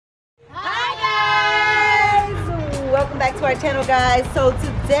back to our channel, guys. So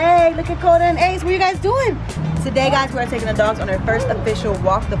today, look at Coda and Ace. What are you guys doing? Today, guys, we're taking the dogs on their first official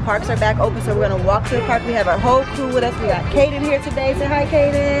walk. The parks are back open, so we're gonna walk to the park. We have our whole crew with us. We got Kaden here today. Say hi,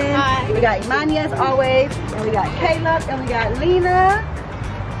 Kaden. Hi. We got Imani as always, and we got Caleb, and we got Lena,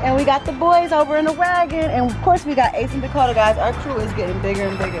 and we got the boys over in the wagon, and of course we got Ace and Dakota, guys. Our crew is getting bigger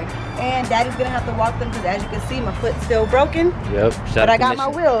and bigger, and Daddy's gonna have to walk them because, as you can see, my foot's still broken. Yep. But I got my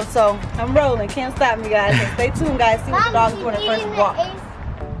wheels, so I'm rolling. Can't stop me, guys. So stay tuned, guys. See what the dogs do on their first walk.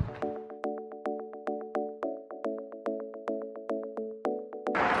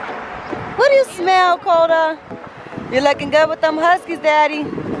 What do you smell, Coda? You're looking good with them Huskies, Daddy.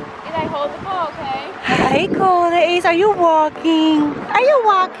 And I hold the ball, okay? Hey, Coda. Ace, are you walking? Are you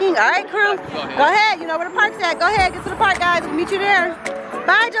walking? All right, crew. Go ahead. You know where the park's at. Go ahead. Get to the park, guys. We'll meet you there.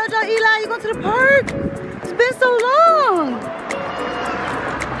 Bye, JoJo. Eli, you go to the park? It's been so long.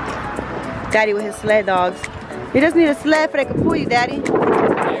 Daddy with his sled dogs. You just need a sled for they can pull you, Daddy.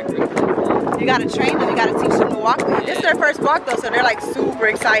 You gotta train them. You gotta teach them to walk. This is their first walk, though, so they're like super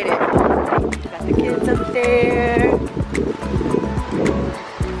excited. Got the kids up there.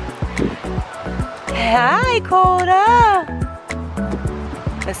 Hi, Coda.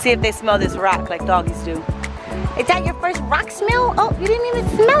 Let's see if they smell this rock like doggies do. Is that your first rock smell? Oh, you didn't even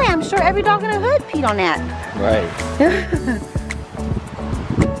smell it. I'm sure every dog in the hood peed on that. Right.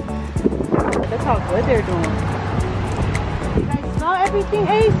 Look how good they're doing. You guys smell everything,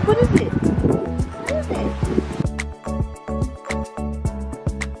 Ace? What is it? What is it?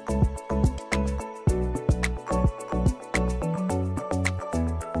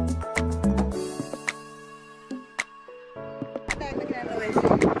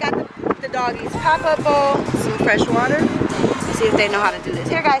 Got the doggies pop-up bowl, some fresh water. Let's see if they know how to do this.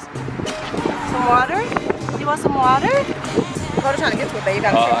 Here, guys, some water. You want some water? Go to trying to get to it, babe. You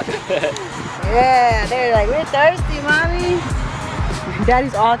gotta yeah, they're like, we're thirsty, mommy.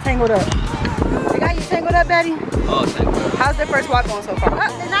 Daddy's all tangled up. They got you tangled up, Daddy? Oh, tangled up. How's their first walk going so far?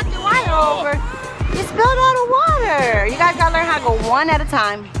 Oh, they knocked your water over. You spilled all the water. You guys gotta learn how to go one at a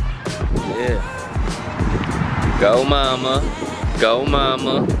time. Yeah. Go, mama. Go,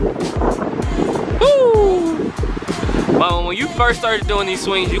 mama. Woo! Mama, when you first started doing these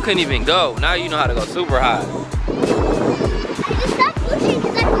swings, you couldn't even go. Now you know how to go super high. I just stopped pushing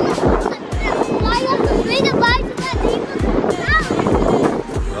because I couldn't fly off the swing and fly to that deep.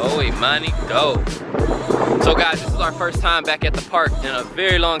 Go, Imani, go. So guys, this is our first time back at the park in a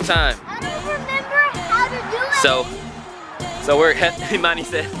very long time. I don't remember how to do it. So we're, Imani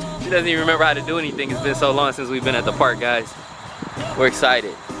said she doesn't even remember how to do anything. It's been so long since we've been at the park, guys. We're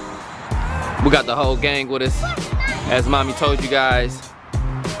excited. We got the whole gang with us. As Mommy told you guys,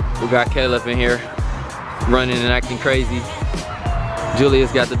 we got Caleb in here running and acting crazy.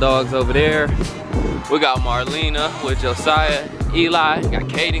 Julia's got the dogs over there. We got Marlena with Josiah, Eli, got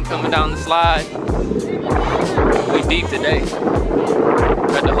Kaden coming down the slide. We deep today.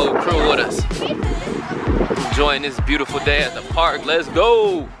 Got the whole crew with us. Enjoying this beautiful day at the park. Let's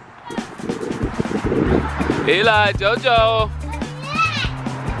go. Eli, JoJo.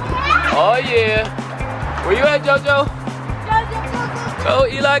 Oh yeah. Where you at, JoJo? Go,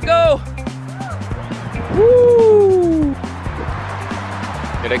 Eli, go. Woo.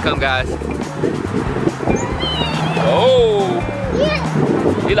 Here they come, guys. Oh.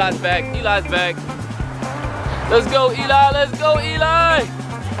 Eli's back. Eli's back. Let's go, Eli. Let's go, Eli.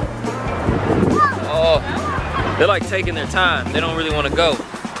 Oh. They're like taking their time. They don't really want to go.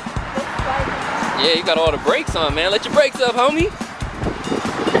 Yeah, you got all the brakes on, man. Let your brakes up, homie.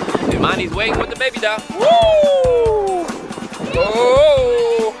 Imani's waiting with the baby doll. Woo!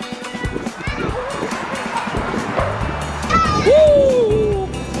 Oh! Woo!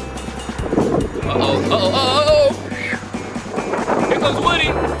 Uh-oh, uh-oh, uh-oh! Here comes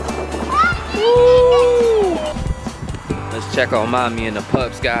Woody! Woo! Let's check on Mommy and the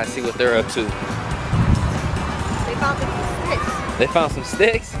pups, guys, see what they're up to. They found some sticks. They found some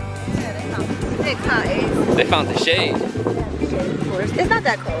sticks? Yeah, they found some sticks, huh, Ace? They found the shade. It's not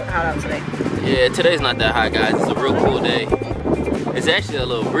that cold hot out today. Yeah, today's not that hot, guys. It's a real cool day. It's actually a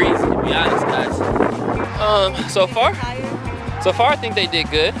little breezy, to be honest, guys. So far I think they did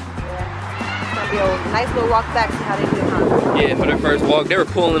good. Yeah. It's gonna be a nice little walk back, see how they do, huh? Yeah, for their first walk, they were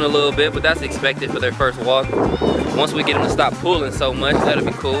pulling a little bit, but that's expected for their first walk. Once we get them to stop pulling so much, that'll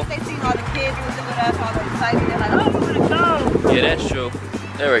be cool. They seen all the kids using with us, all the excited. They're like, oh, we wanna go. Yeah, that's true.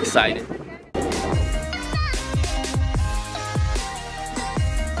 They were excited.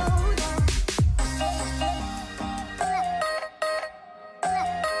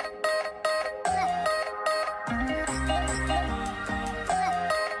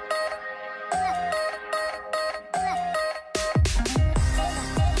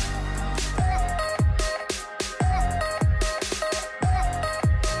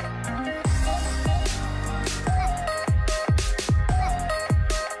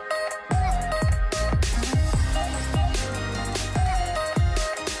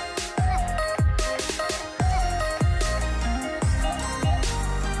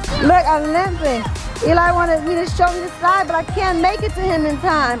 Look, I'm limping. Eli wanted me to show me the slide, but I can't make it to him in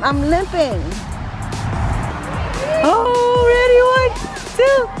time. I'm limping. Oh, ready? 1,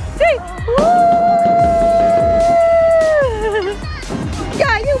 2, 3. Woo!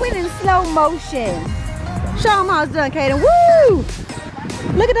 Yeah, you went in slow motion. Show them how it's done, Kaden. Woo!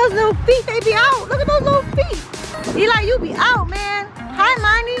 Look at those little feet. They be out. Look at those little feet. Eli, you be out, man. Hi,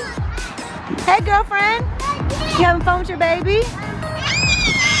 Imani. Hey, girlfriend. You having fun with your baby?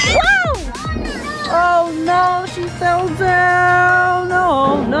 Whoa! Oh no, she fell down.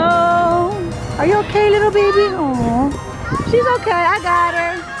 Oh no. Are you okay, little baby? Oh, she's okay. I got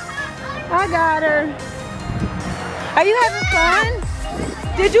her. I got her. Are you having fun?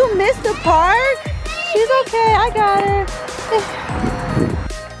 Did you miss the park? She's okay. I got her.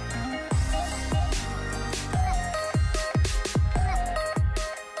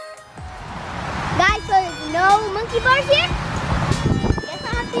 Guys, so there's no monkey bars here? Guess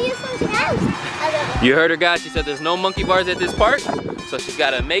I'll have to use something else. You heard her, guys. She said there's no monkey bars at this park, so she's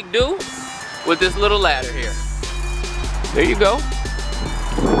got to make do with this little ladder here. There you go.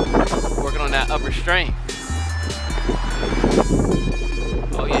 Working on that upper strength.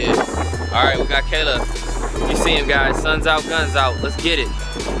 Oh yeah. All right, we got Caleb. You see him, guys. Sun's out, guns out. Let's get it.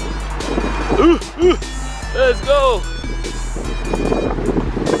 Let's go.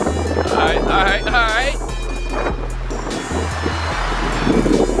 All right.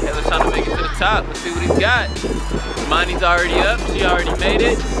 Caleb's trying to make it to the top. Let's see what he's got. Imani's already up. She already made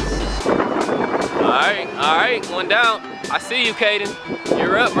it. All right, going down. I see you, Kaden.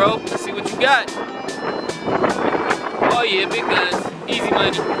 You're up, bro. Let's see what you got. Oh yeah, big guns. Easy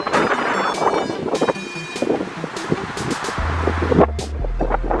money.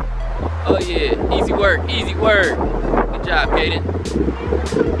 Oh yeah, easy work, easy work. Good job, Kaden.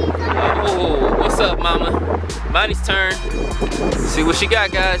 Oh, what's up, mama? Imani's turn. See what she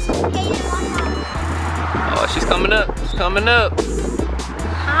got, guys. Oh, she's coming up. She's coming up.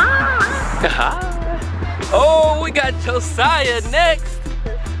 Oh, we got Josiah next.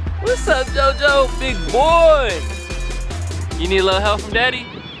 What's up, JoJo? Big boy. You need a little help from Daddy?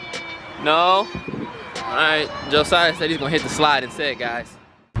 No? Alright, Josiah said he's gonna hit the slide instead, guys.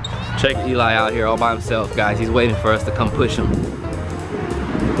 Check Eli out here all by himself, guys. He's waiting for us to come push him.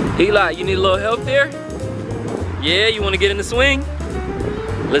 Eli, you need a little help there? Yeah, you wanna get in the swing?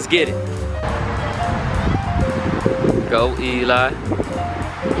 Let's get it. Go, Eli.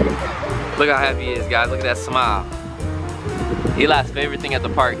 Look how happy he is, guys. Look at that smile. Eli's favorite thing at the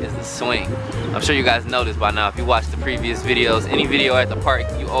park is the swing. I'm sure you guys know this by now. If you watch the previous videos, any video at the park,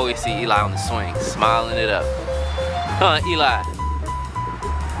 you always see Eli on the swing, smiling it up. Huh, Eli?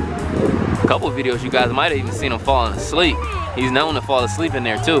 A couple of videos you guys might have even seen him falling asleep. He's known to fall asleep in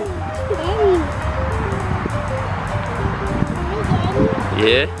there too.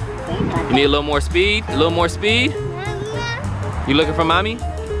 Yeah? You need a little more speed? A little more speed? You looking for mommy?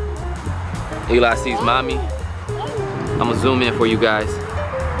 Eli sees mommy. I'm gonna zoom in for you guys.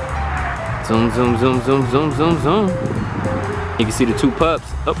 Zoom, zoom, zoom, zoom, zoom, zoom, zoom. You can see the 2 pups.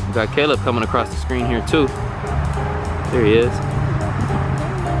 Oh, we got Caleb coming across the screen here too. There he is.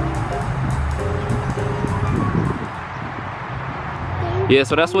 Yeah,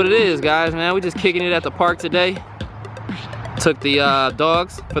 so that's what it is, guys, man. We just kicking it at the park today. Took the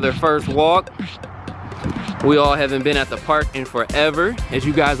dogs for their first walk. We all haven't been at the park in forever. As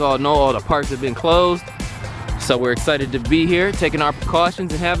you guys all know, all the parks have been closed. So we're excited to be here, taking our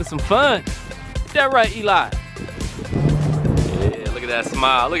precautions and having some fun. Is that right, Eli? Yeah, look at that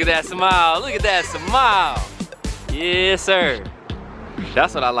smile, look at that smile, look at that smile. Yes, sir.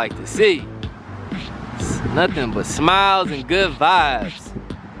 That's what I like to see. It's nothing but smiles and good vibes.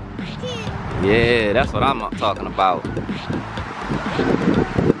 Yeah, that's what I'm talking about.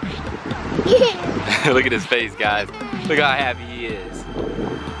 Look at his face, guys. Look how happy he is.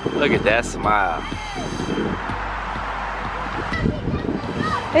 Look at that smile.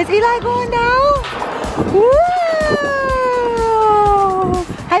 Is Eli going down? Woo!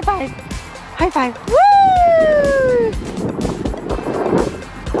 High five. High five. Woo!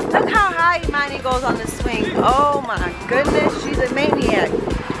 Look how high Imani goes on the swing. Oh my goodness, she's a maniac.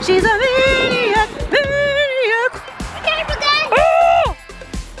 She's a maniac, maniac. Oh!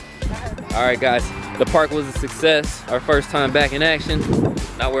 All right, guys, the park was a success. Our first time back in action.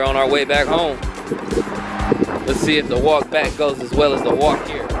 Now we're on our way back home. Let's see if the walk back goes as well as the walk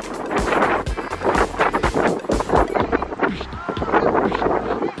here.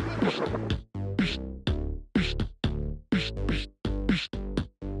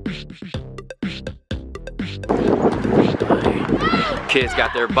 Kids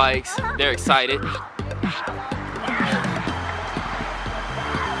got their bikes. They're excited.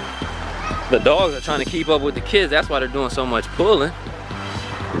 The dogs are trying to keep up with the kids. That's why they're doing so much pulling.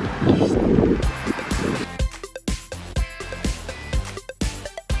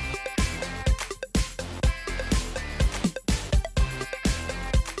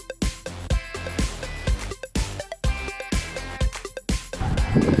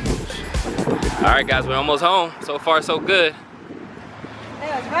 All right, guys, we're almost home. So far, so good. They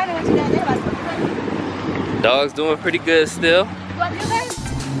was running with you down there. Dog's doing pretty good still. You want to do that?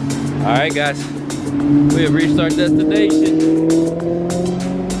 All right, guys, we have reached our destination.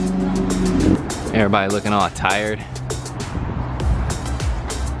 Everybody looking all tired.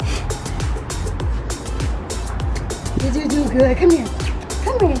 Did you do good? Come here.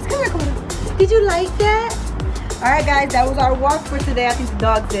 Come here. Come here, Cody. Did you like that? All right, guys, that was our walk for today. I think the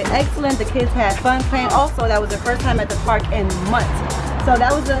dogs did excellent. The kids had fun playing. Also, that was their first time at the park in months. So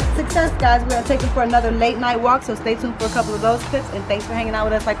that was a success, guys. We're gonna take them for another late night walk, so stay tuned for a couple of those clips. And thanks for hanging out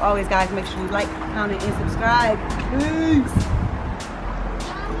with us like always, guys. Make sure you like, comment, and subscribe. Peace.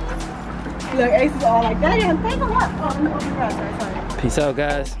 Look, Ace is all like, Daddy, I'm taking up. Oh, let me open your eyes. Sorry. Peace out,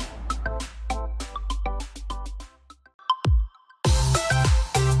 guys.